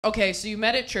Okay, so you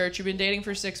met at church. You've been dating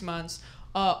for 6 months.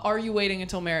 Are you waiting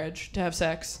until marriage to have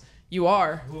sex? You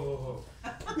are. Whoa.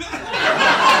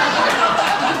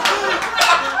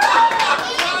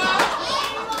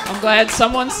 I'm glad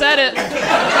someone said it.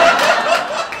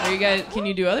 Are you guys? Can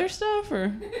you do other stuff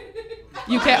or?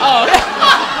 You can't. Oh.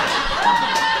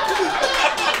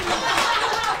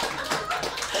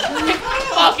 I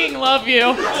fucking love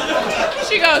you.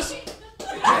 She goes.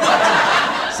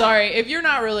 Sorry, if you're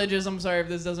not religious, I'm sorry if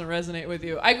this doesn't resonate with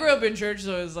you. I grew up in church,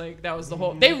 so it was like, that was the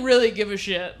whole... They really give a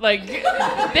shit. Like,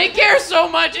 they care so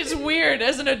much, it's weird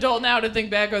as an adult now to think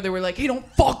back, or they were like, hey, don't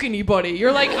fuck anybody.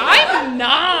 You're like, I'm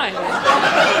 9.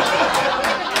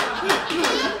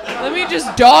 Let me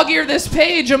just dog-ear this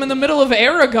page. I'm in the middle of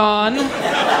Aragon.